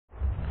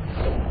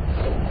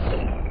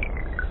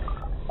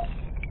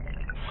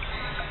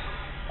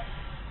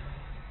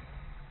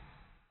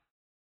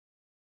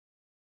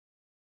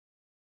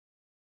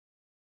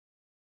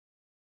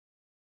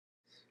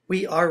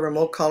We are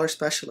remote collar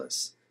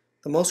specialists.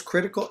 The most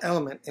critical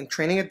element in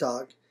training a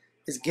dog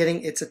is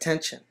getting its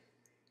attention.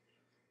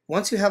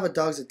 Once you have a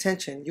dog's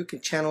attention, you can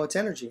channel its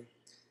energy.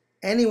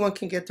 Anyone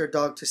can get their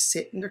dog to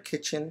sit in their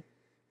kitchen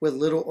with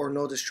little or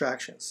no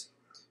distractions.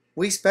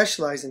 We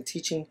specialize in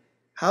teaching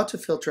how to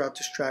filter out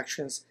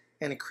distractions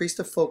and increase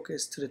the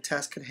focus to the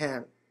task at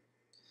hand.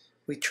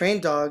 We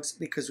train dogs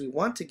because we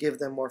want to give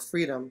them more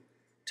freedom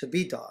to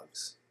be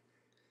dogs.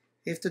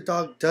 If the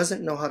dog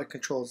doesn't know how to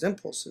control his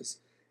impulses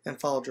and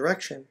follow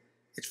direction,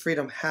 its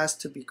freedom has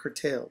to be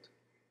curtailed.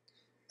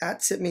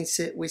 At Sit Means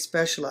Sit, we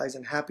specialize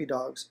in happy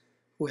dogs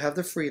who have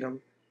the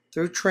freedom,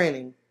 through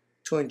training,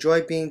 to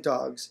enjoy being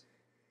dogs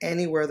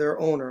anywhere their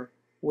owner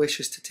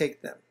wishes to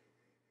take them.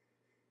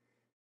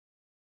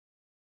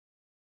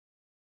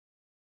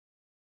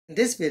 In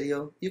this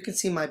video, you can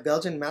see my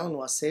Belgian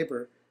Malinois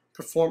Saber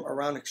perform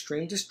around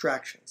extreme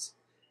distractions,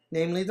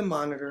 namely the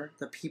monitor,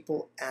 the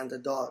people, and the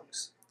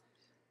dogs.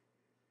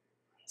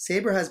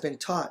 Saber has been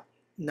taught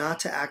not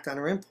to act on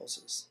her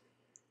impulses.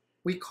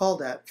 We call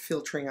that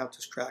filtering out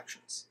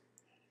distractions.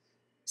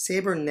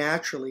 Saber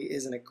naturally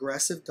is an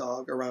aggressive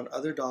dog around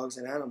other dogs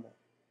and animals.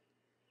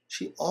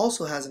 She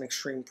also has an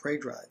extreme prey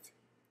drive.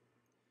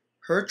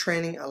 Her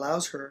training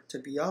allows her to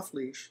be off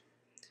leash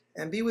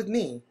and be with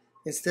me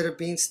instead of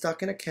being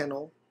stuck in a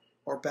kennel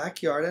or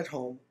backyard at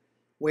home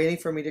waiting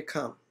for me to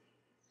come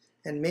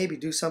and maybe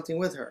do something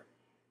with her.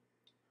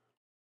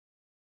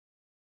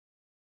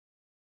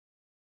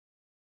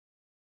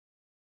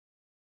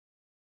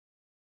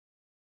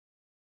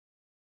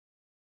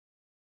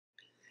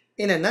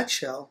 In a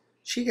nutshell,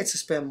 she gets to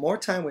spend more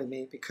time with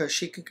me because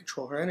she can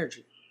control her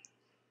energy.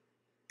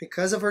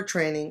 Because of her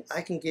training,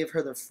 I can give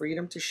her the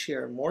freedom to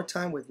share more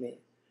time with me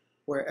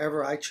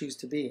wherever I choose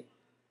to be.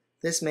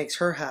 This makes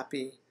her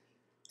happy,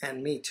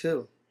 and me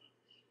too.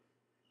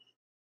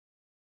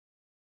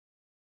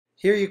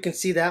 Here you can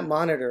see that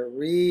monitor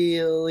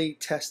really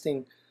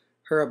testing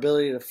her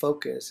ability to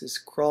focus. It's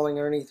crawling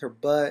underneath her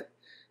butt.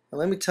 And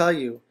let me tell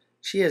you,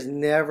 she has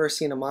never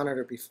seen a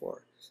monitor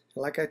before.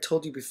 And like I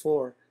told you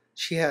before,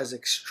 she has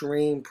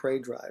extreme prey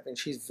drive and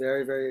she's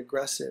very, very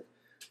aggressive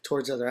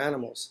towards other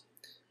animals.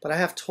 But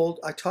I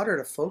taught her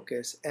to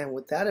focus, and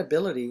with that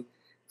ability,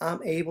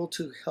 I'm able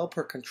to help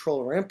her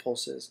control her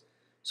impulses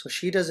so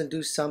she doesn't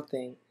do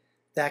something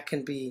that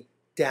can be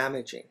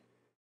damaging.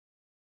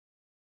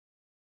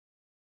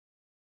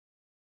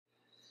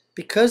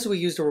 Because we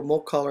use the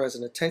remote collar as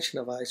an attention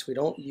device, we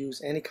don't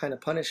use any kind of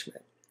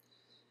punishment.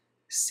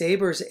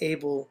 Saber's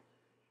able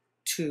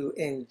to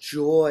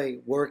enjoy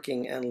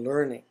working and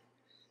learning.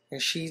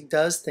 And she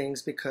does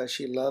things because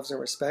she loves and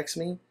respects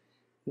me,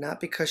 not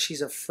because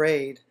she's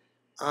afraid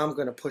I'm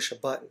going to push a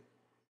button.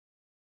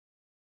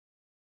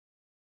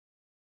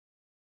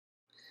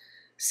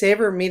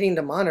 Saber meeting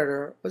the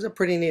monitor was a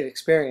pretty neat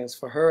experience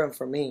for her and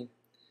for me.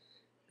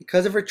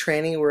 Because of her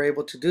training, we were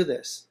able to do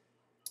this.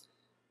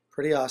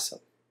 Pretty awesome.